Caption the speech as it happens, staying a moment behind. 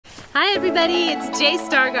Hi everybody, it's Jay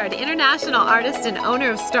Stargaard, international artist and owner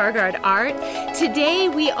of Stargaard Art. Today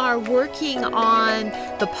we are working on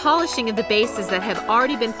the polishing of the bases that have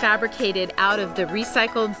already been fabricated out of the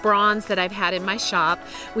recycled bronze that I've had in my shop.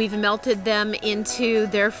 We've melted them into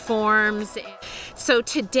their forms. So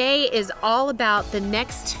today is all about the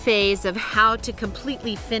next phase of how to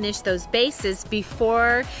completely finish those bases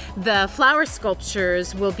before the flower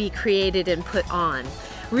sculptures will be created and put on.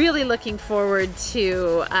 Really looking forward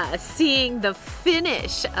to seeing the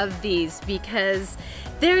finish of these because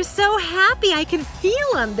they're so happy. I can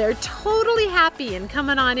feel them. They're totally happy and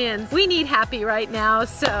coming on in. We need happy right now,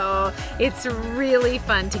 so it's really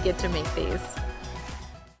fun to get to make these.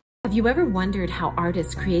 Have you ever wondered how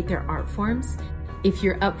artists create their art forms? If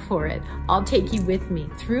you're up for it, I'll take you with me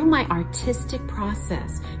through my artistic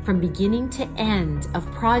process from beginning to end of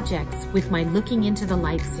projects with my Looking Into the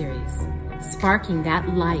Light series. Sparking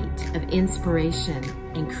that light of inspiration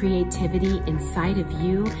and creativity inside of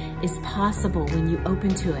you is possible when you open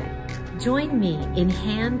to it. Join me in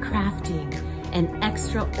handcrafting an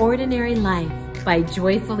extraordinary life by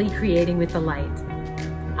joyfully creating with the light.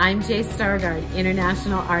 I'm Jay Stargaard,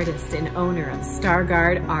 international artist and owner of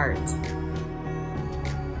Stargaard Art.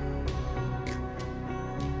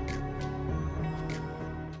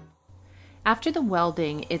 After the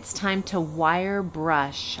welding, it's time to wire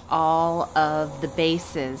brush all of the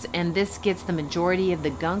bases, and this gets the majority of the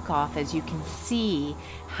gunk off, as you can see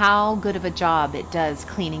how good of a job it does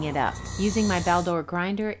cleaning it up. Using my Baldor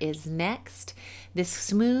grinder is next. This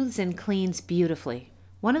smooths and cleans beautifully.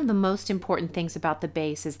 One of the most important things about the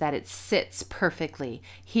base is that it sits perfectly.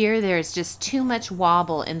 Here there's just too much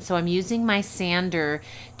wobble, and so I'm using my sander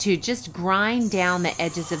to just grind down the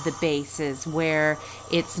edges of the bases where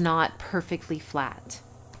it's not perfectly flat.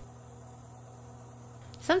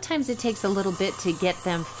 Sometimes it takes a little bit to get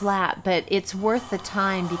them flat, but it's worth the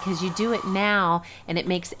time because you do it now and it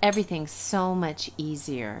makes everything so much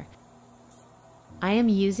easier. I am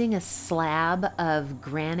using a slab of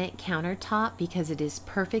granite countertop because it is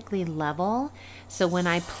perfectly level. So when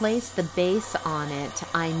I place the base on it,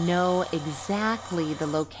 I know exactly the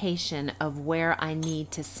location of where I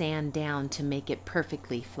need to sand down to make it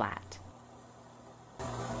perfectly flat.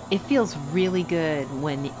 It feels really good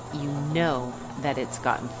when you know that it's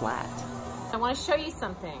gotten flat. I want to show you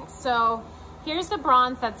something. So here's the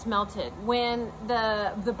bronze that's melted. When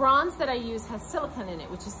the bronze that I use has silicone in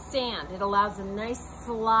it, which is sand, it allows a nice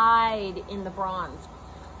slide in the bronze.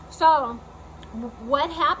 So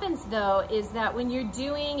what happens though is that when you're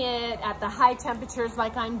doing it at the high temperatures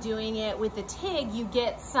like I'm doing it with the TIG, you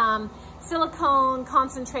get some silicone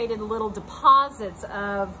concentrated little deposits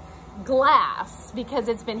of glass because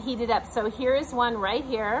it's been heated up. So here is one right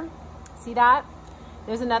here. See that?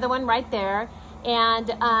 There's another one right there.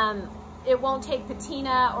 And it won't take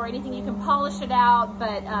patina or anything. You can polish it out,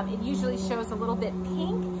 but it usually shows a little bit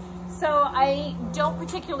pink. So I don't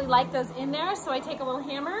particularly like those in there, so I take a little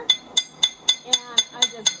hammer and I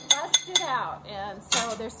just bust it out. And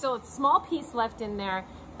so there's still a small piece left in there,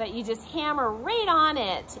 but you just hammer right on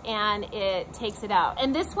it and it takes it out.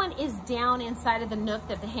 And this one is down inside of the nook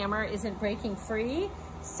that the hammer isn't breaking free.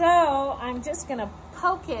 So I'm just gonna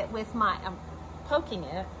poke it with I'm poking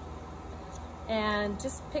it and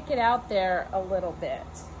just pick it out there a little bit.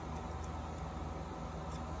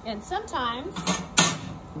 And sometimes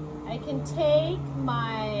I can take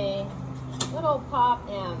my little pop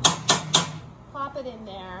and pop it in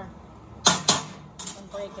there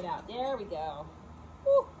and break it out. There we go.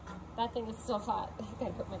 Woo, that thing is still hot. I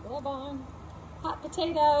gotta put my glove on. Hot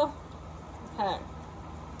potato. Okay.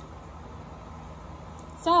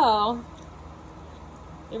 So,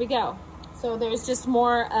 there we go. So there's just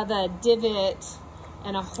more of a divot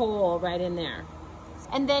and a hole right in there.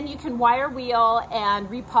 And then you can wire wheel and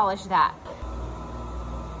repolish that.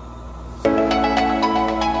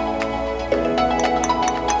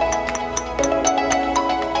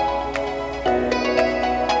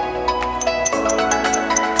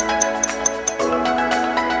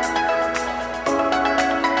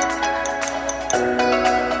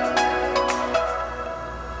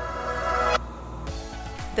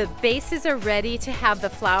 The bases are ready to have the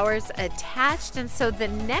flowers attached, and so the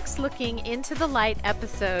next Looking Into the Light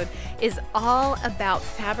episode is all about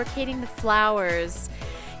fabricating the flowers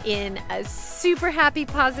in a super happy,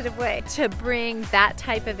 positive way to bring that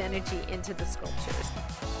type of energy into the sculptures.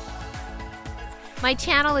 My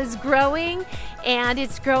channel is growing, and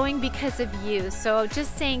it's growing because of you, so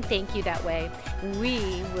just saying thank you that way.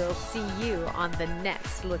 We will see you on the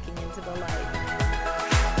next Looking Into the Light.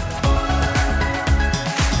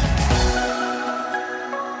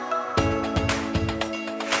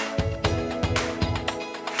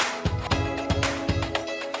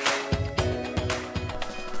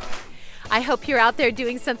 I hope you're out there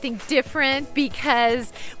doing something different,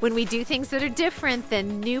 because when we do things that are different,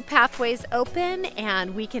 then new pathways open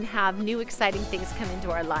and we can have new exciting things come into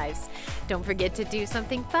our lives. Don't forget to do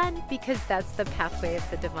something fun, because that's the pathway of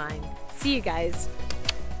the divine. See you guys.